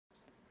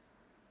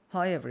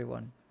Hi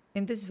everyone.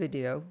 In this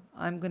video,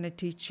 I'm going to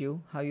teach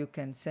you how you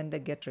can send a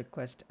GET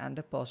request and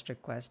a POST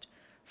request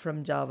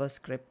from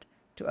JavaScript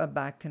to a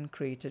backend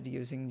created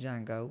using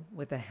Django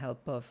with the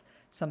help of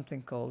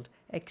something called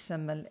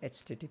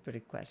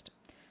XMLHttpRequest.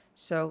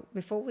 So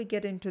before we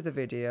get into the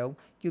video,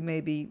 you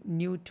may be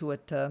new to a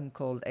term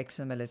called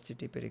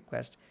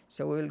XMLHttpRequest,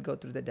 so we will go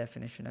through the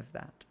definition of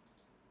that.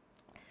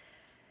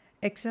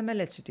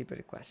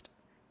 XMLHttpRequest.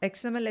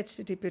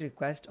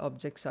 XMLHttpRequest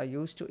objects are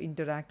used to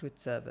interact with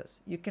servers.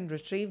 You can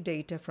retrieve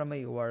data from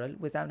a URL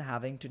without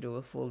having to do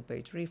a full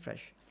page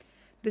refresh.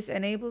 This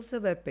enables a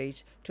web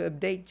page to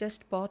update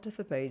just part of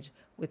a page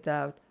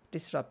without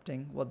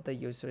disrupting what the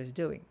user is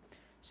doing.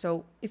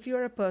 So if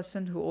you're a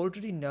person who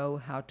already know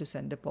how to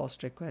send a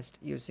POST request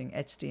using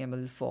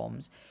HTML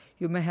forms,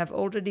 you may have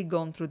already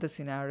gone through the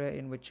scenario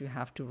in which you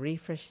have to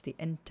refresh the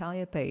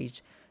entire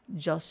page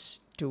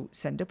just to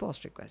send a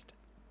POST request.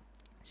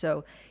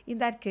 So in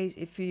that case,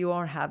 if you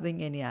are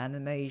having any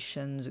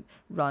animations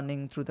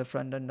running through the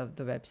front end of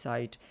the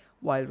website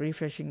while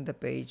refreshing the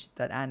page,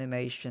 that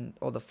animation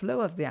or the flow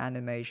of the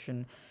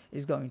animation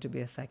is going to be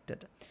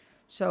affected.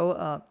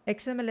 So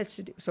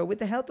so with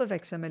the help of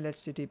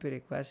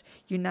XMLHttpRequest,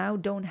 you now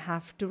don't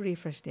have to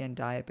refresh the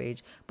entire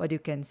page, but you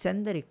can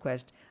send the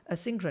request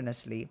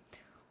asynchronously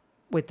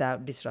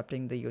without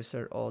disrupting the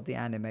user or the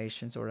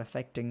animations or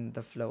affecting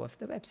the flow of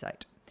the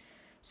website.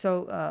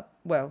 So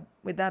well,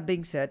 with that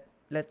being said,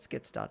 let's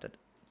get started.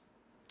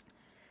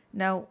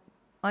 Now,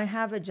 I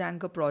have a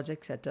Django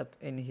project set up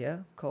in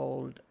here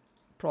called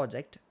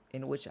project,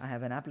 in which I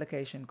have an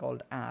application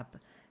called app,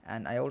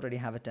 and I already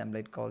have a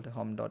template called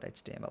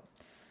home.html.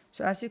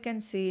 So as you can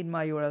see in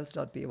my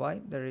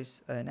urls.py, there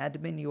is an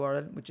admin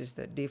URL, which is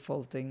the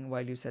default thing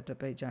while you set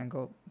up a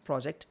Django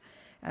project,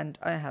 and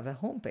I have a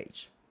home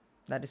page.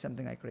 That is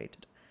something I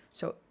created.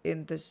 So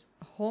in this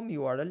home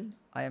URL,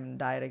 I am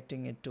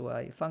directing it to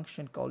a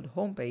function called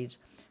homepage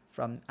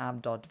from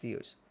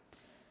app.views.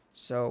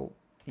 So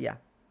yeah,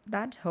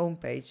 that home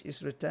page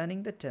is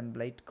returning the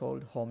template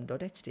called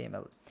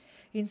home.html.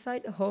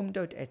 Inside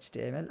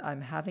home.html,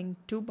 I'm having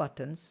two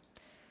buttons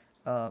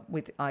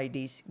with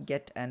IDs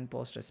get and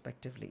post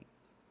respectively.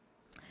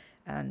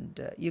 And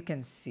you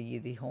can see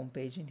the home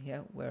page in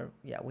here where,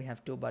 yeah, we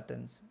have two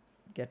buttons,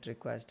 get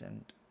request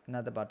and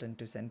another button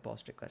to send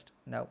post request.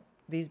 Now,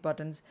 these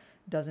buttons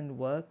doesn't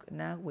work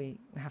now. We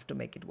have to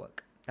make it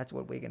work. That's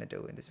what we're going to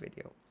do in this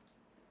video.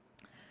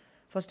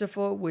 First of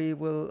all, we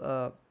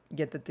will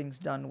get the things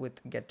done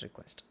with get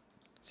request.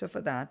 So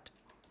for that,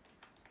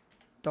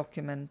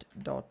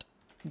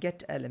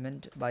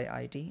 document.getElement by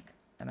ID,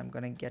 and I'm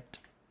going to get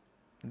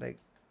the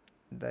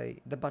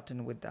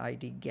button with the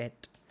ID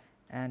get,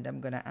 and I'm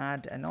going to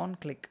add an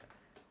on-click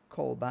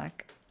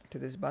callback to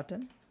this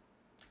button,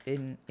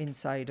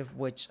 inside of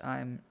which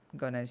I'm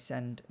going to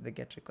send the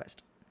get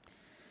request.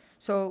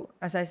 So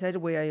as I said,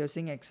 we are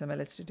using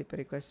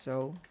XMLHttpRequest,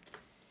 so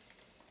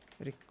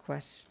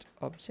request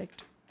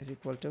object is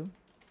equal to,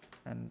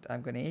 and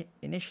I'm going to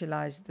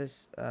initialize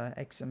this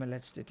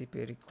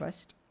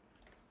XMLHttpRequest,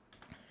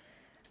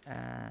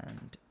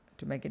 and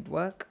to make it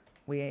work,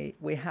 we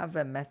have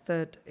a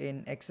method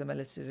in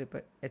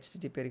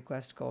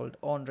XMLHttpRequest called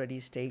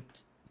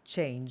Onreadystate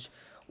Change,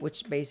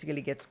 which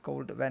basically gets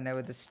called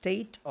whenever the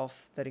state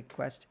of the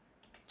request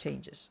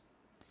changes.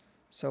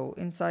 So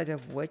inside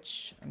of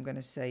which I'm going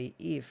to say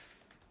if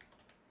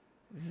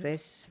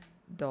this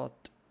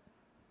dot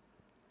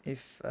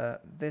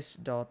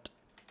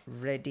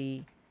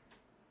ready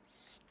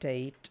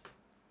state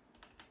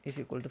is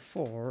equal to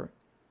 4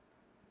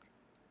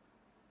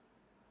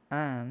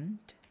 and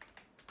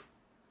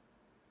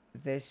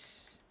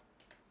this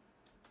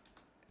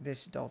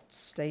dot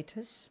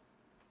status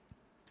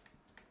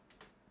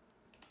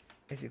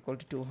is equal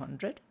to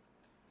 200,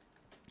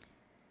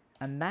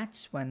 and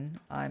that's when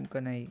I'm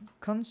gonna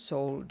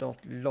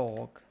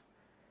console.log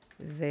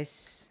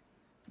this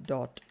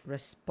dot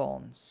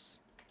response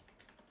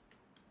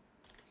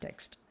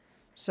text.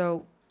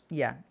 So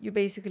yeah, you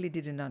basically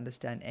didn't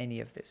understand any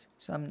of this,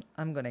 so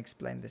I'm going to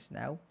explain this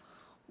now.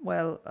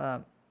 Well,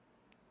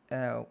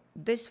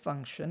 this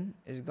function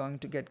is going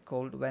to get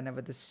called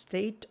whenever the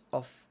state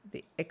of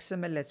the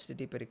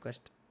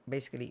XMLHttpRequest,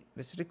 basically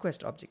this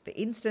request object, the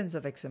instance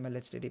of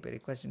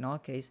XMLHttpRequest, in our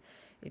case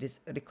it is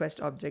a request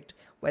object,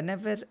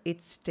 whenever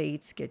its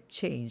states get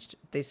changed,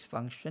 this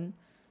function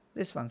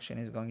is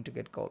going to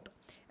get called.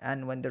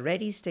 And when the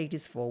ready state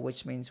is 4,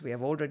 which means we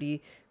have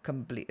already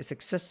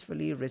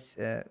successfully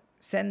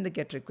send the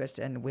get request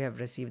and we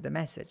have received the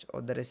message or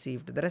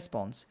received the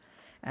response,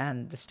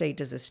 and the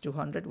status is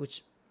 200,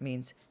 which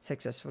means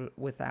successful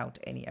without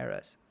any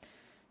errors.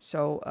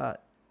 So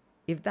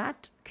if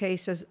that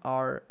cases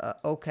are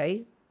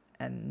okay,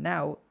 and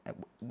now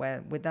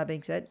with that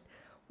being said,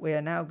 we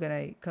are now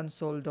going to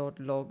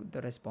console.log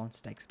the response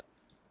text.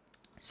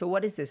 So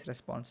what is this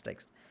response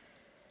text?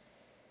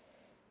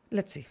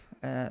 Let's see.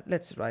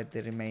 Let's write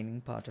the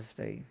remaining part of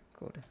the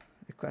code.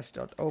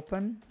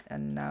 Request.open,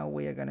 and now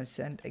we are going to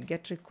send a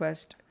get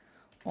request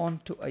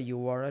onto a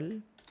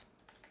URL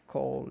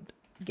called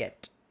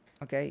get.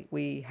 Okay,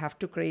 we have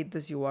to create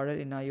this URL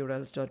in our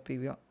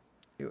urls.py,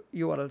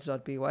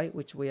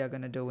 which we are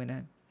going to do in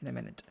a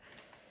minute.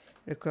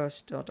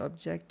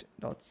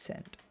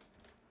 Request.object.send.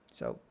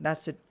 So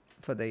that's it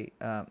for the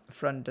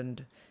front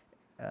end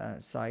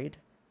side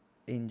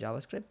in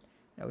JavaScript.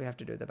 Now we have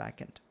to do the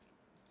backend.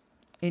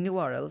 In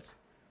URLs,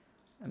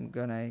 I'm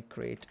gonna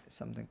create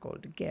something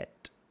called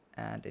get,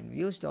 and in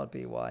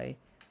views.py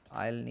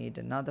I'll need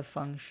another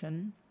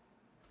function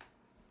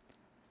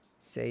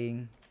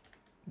saying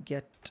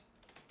get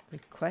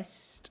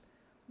request,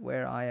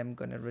 where I am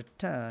gonna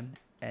return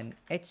an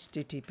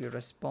HTTP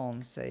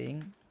response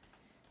saying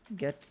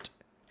get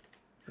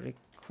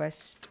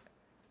request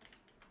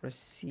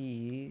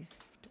received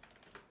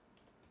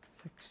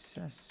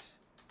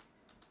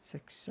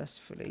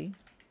successfully.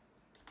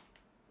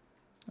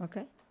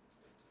 Okay,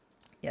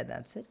 yeah,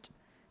 that's it.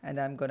 And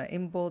I'm gonna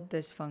import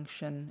this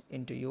function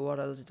into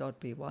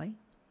urls.py,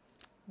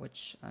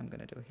 which I'm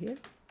gonna do here,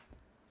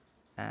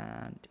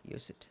 and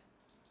use it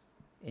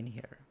in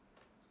here.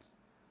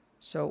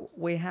 So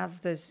we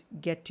have this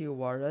get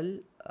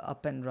URL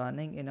up and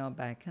running in our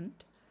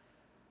backend.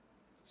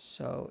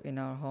 So in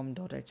our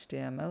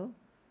home.html,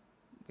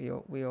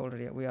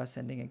 we are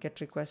sending a get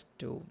request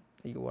to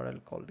a URL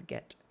called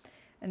get.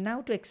 And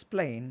now to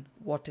explain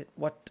what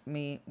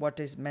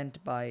is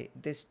meant by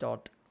this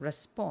dot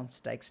response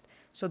text.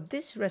 So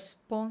this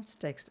response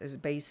text is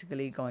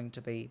basically going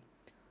to be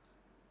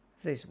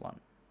this one,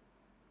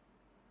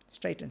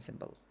 straight and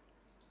simple.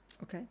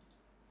 Okay.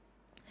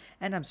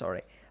 And I'm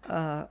sorry,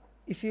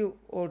 if you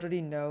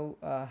already know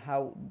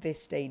how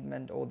this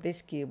statement or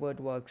this keyword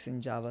works in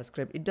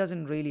JavaScript, it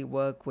doesn't really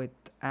work with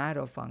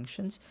arrow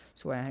functions.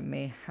 So I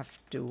may have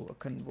to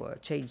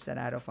change that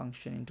arrow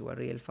function into a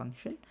real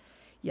function.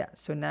 Yeah,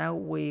 so now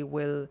we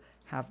will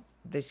have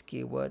this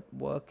keyword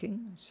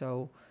working.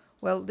 So,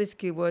 well, this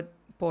keyword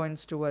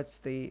points towards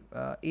the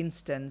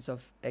instance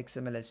of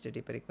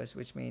XMLHttpRequest,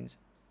 which means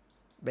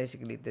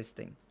basically this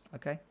thing.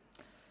 Okay.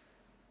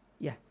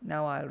 Yeah,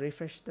 now I'll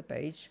refresh the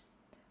page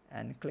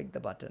and click the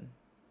button.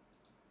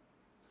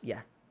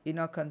 Yeah, in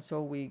our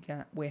console we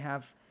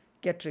have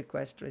get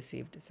request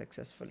received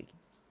successfully.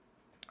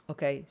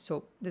 Okay,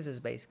 so this is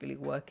basically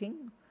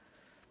working.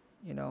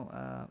 You know,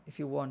 if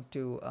you want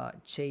to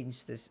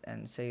change this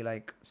and say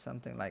like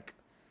something like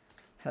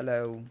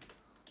hello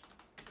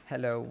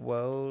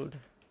world,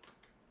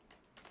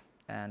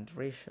 and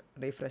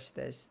refresh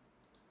this,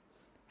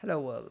 hello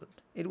world,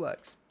 it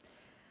works.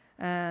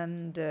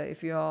 And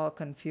if you are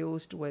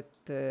confused with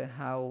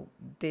how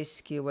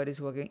this keyword is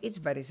working, it's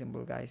very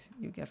simple, guys.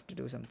 You have to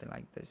do something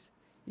like this.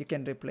 You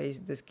can replace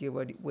this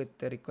keyword with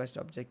the request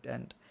object,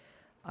 and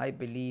I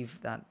believe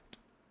that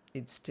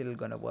it's still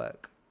gonna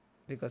work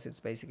because it's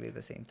basically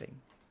the same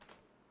thing.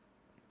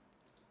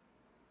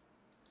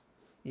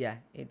 Yeah,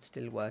 it's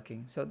still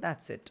working. So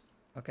that's it.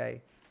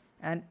 Okay.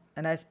 And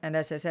as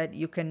I said,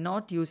 you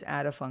cannot use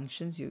arrow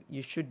functions.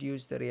 You should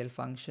use the real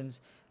functions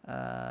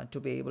to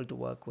be able to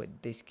work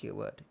with this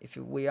keyword. If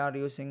we are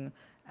using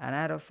an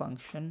arrow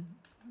function,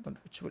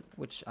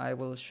 which I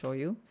will show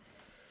you,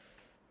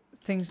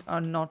 things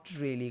are not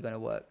really going to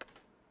work.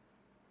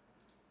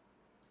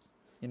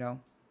 You know,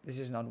 this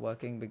is not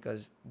working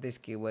because this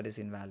keyword is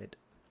invalid.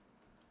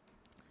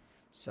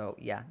 So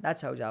yeah,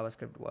 that's how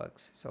JavaScript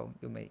works. So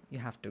you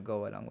have to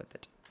go along with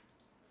it.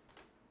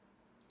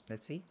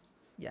 Let's see.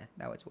 Yeah,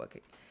 now it's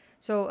working.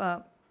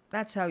 So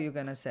that's how you're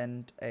gonna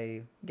send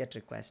a get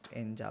request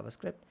in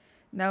JavaScript.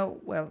 Now,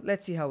 well,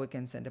 let's see how we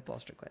can send a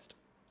post request.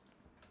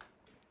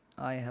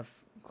 I have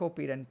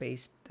copied and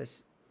pasted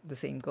the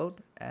same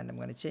code, and I'm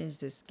gonna change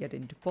this get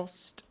into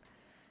post,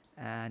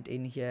 and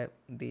in here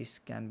these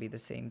can be the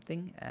same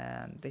thing,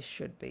 and this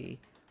should be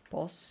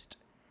post,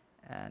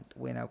 and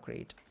we now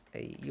create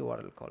a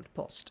URL called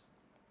post.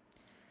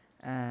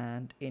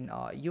 And in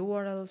our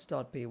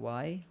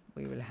urls.py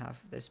we will have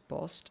this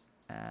post,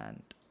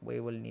 and we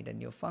will need a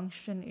new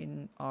function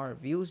in our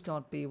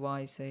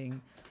views.py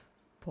saying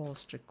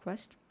post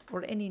request,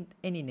 or any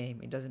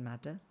name. It doesn't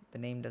matter. The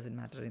name doesn't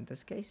matter in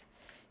this case.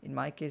 In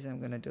my case, I'm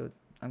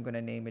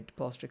gonna name it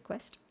post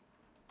request,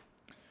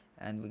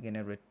 and we're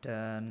gonna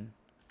return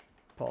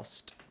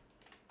post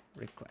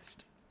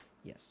request.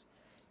 Yes.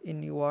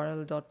 In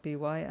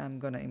url.py I'm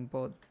gonna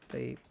import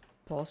the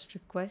post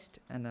request,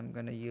 and I'm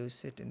gonna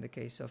use it in the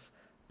case of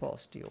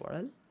post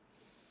URL.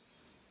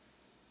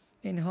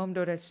 In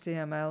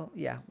home.html,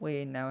 yeah,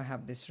 we now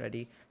have this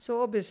ready.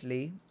 So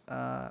obviously,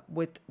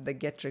 with the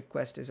get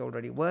request is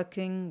already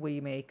working,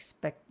 we may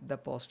expect the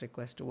post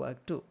request to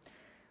work too.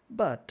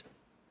 But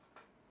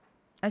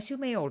as you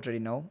may already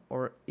know,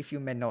 or if you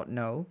may not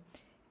know,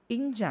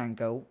 in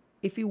Django,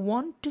 if you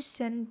want to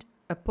send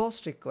a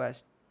post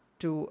request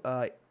to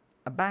a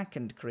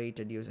backend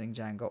created using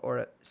Django or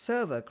a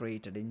server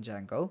created in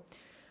Django,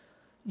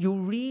 you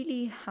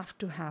really have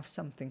to have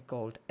something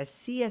called a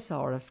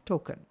Csrf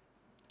token.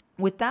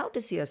 Without a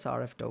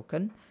Csrf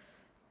token,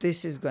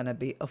 this is going to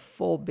be a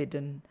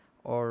forbidden,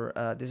 or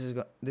this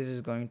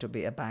is going to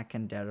be a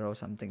backend error or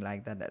something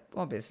like that.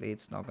 Obviously,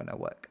 it's not going to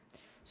work.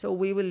 So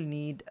we will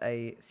need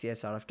a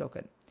Csrf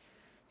token.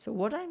 So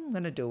what I'm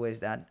going to do is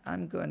that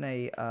I'm going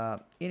to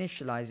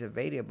initialize a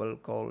variable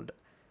called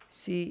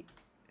Csrf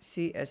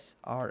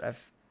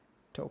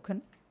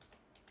Token,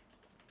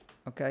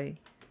 okay,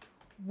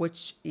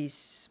 which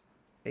is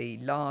a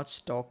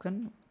large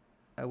token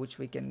which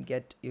we can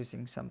get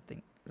using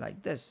something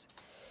like this,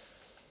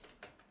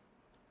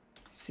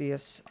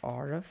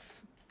 Csrf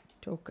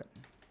Token.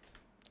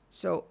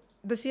 So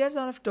the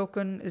Csrf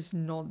token is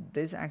not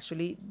this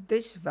actually.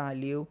 This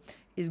value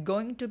is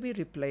going to be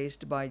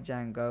replaced by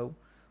Django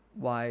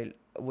while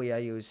we are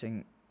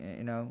using,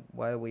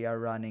 while we are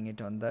running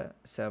it on the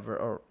server,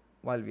 or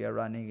while we are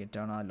running it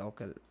on our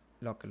local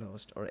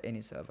host or any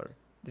server.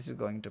 This is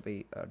going to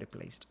be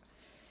replaced.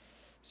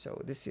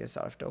 So this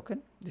Csrf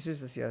token, this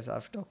is the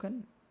Csrf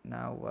token.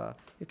 Now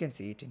you can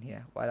see it in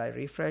here. While I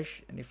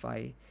refresh, and if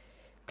I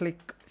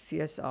click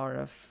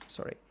Csrf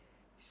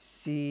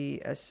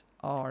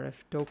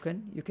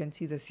token, you can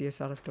see the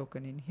Csrf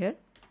token in here.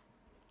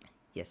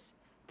 Yes,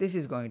 this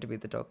is going to be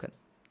the token.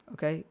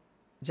 Okay,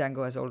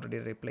 Django has already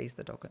replaced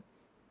the token.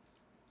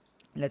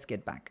 Let's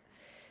get back.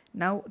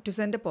 Now to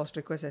send a post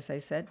request, as I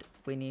said,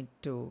 we need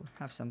to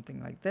have something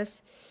like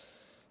this,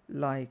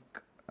 like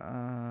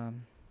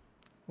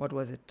what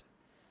was it?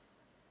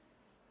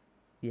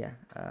 Yeah,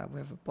 we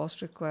have a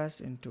post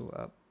request into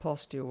a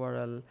post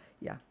URL.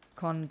 Yeah,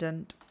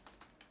 content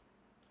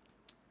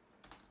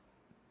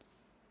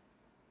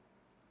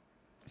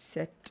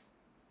set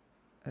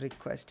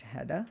request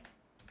header,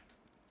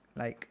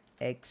 like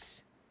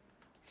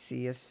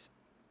Csrf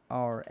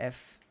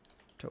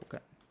token.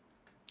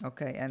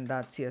 Okay, and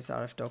that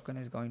Csrf token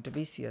is going to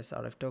be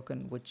Csrf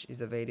token, which is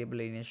the variable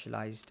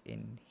initialized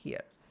in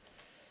here.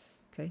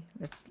 Okay,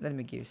 let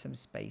me give some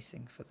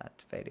spacing for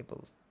that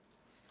variable.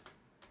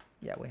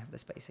 Yeah, we have the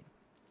spacing.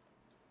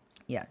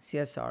 Yeah,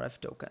 Csrf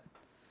token.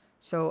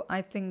 So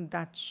I think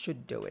that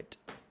should do it.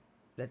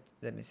 Let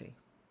me see.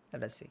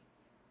 Let us see.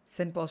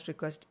 Send post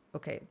request.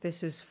 Okay,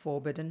 this is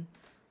forbidden.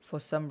 For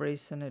some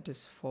reason it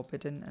is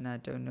forbidden, and I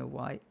don't know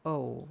why.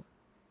 Oh,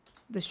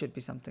 this should be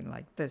something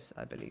like this,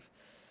 I believe.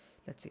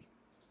 Let's see.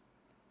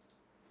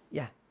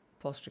 Yeah,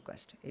 post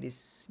request. It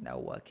is now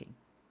working.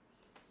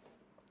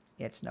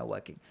 Yeah, it's now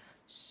working.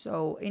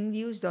 So in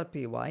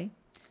views.py,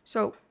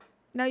 so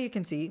now you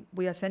can see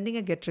we are sending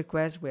a GET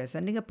request, we are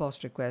sending a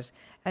POST request,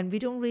 and we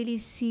don't really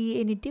see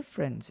any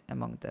difference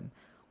among them.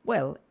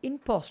 Well, in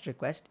POST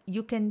request,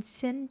 you can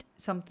send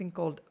something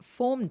called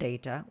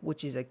FormData,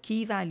 which is a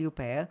key value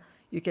pair.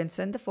 You can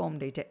send the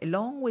FormData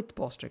along with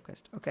POST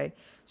request. Okay,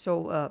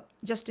 so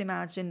just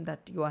imagine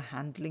that you are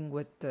handling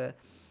with a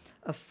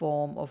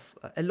form of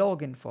a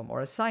login form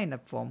or a sign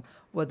up form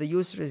where the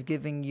user is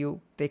giving you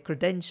their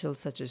credentials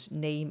such as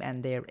name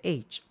and their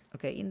age.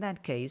 Okay, in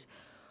that case,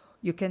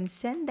 you can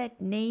send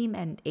that name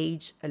and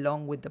age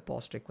along with the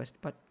POST request,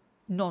 but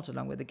not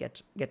along with the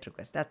get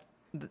request.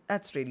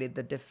 That's really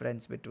the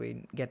difference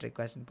between GET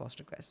request and POST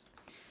request.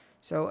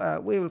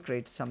 So we will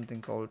create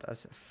something called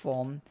as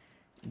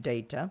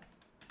FormData,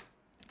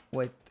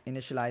 with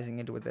initializing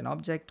it with an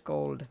object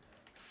called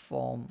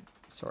FormData.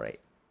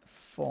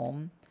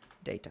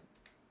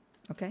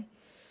 Okay.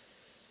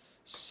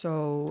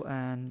 So,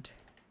 and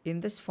in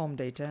this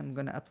FormData, I'm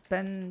going to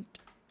append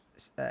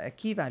a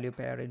key value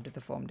pair into the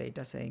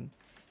FormData saying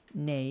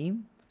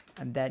name,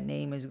 and that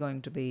name is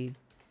going to be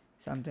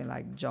something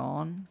like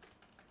John,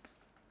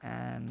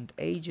 and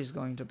age is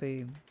going to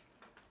be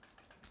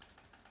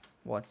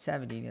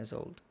 17 years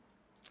old.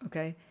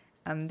 Okay,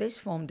 and this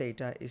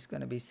FormData is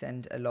going to be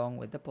sent along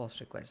with the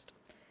POST request.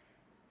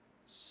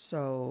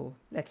 So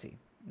let's see.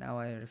 Now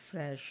I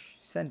refresh,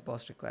 send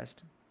POST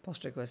request.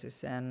 POST request is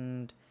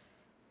sent,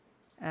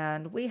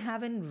 and we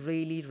haven't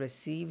really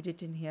received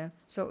it in here.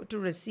 So to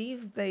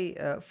receive the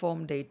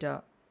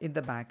FormData in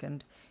the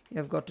backend, you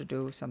have got to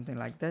do something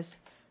like this: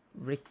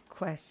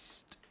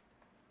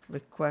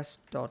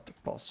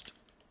 request.post,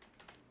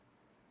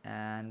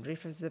 and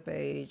refresh the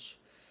page,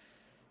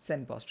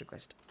 send POST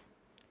request.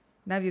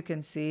 Now you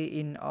can see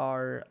in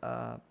our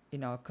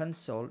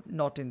console,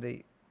 not in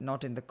the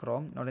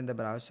Chrome, not in the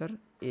browser,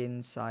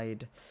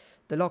 inside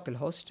the local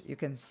host, you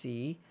can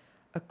see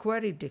a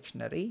query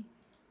dictionary,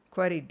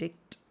 query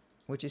dict,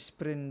 which is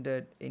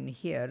printed in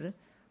here,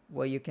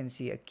 where you can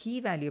see a key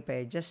value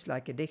pair just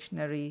like a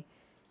dictionary.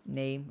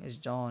 Name is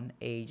John,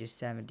 age is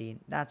 17.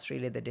 That's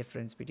really the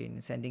difference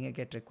between sending a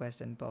GET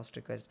request and POST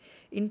request.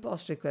 In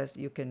POST request,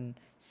 you can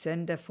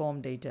send a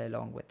FormData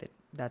along with it.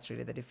 That's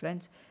really the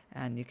difference.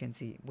 And you can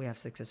see we have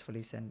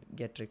successfully sent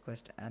GET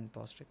request and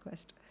POST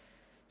request.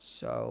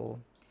 So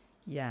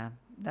yeah,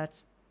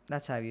 that's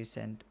how you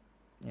send,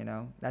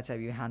 that's how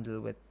you handle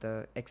with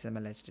the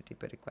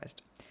XMLHttp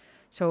request.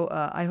 So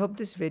I hope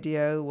this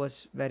video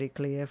was very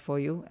clear for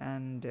you,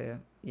 and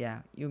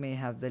yeah, you may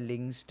have the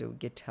links to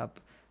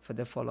GitHub for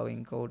the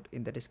following code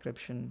in the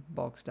description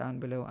box down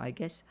below, I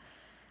guess.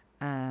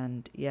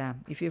 And yeah,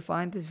 if you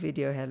find this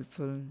video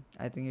helpful,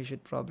 I think you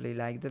should probably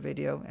like the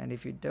video, and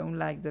if you don't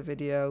like the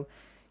video,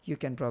 you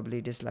can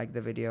probably dislike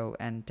the video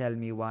and tell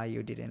me why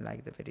you didn't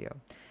like the video.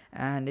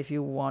 And if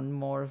you want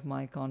more of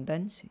my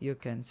contents, you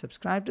can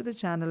subscribe to the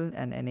channel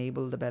and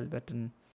enable the bell button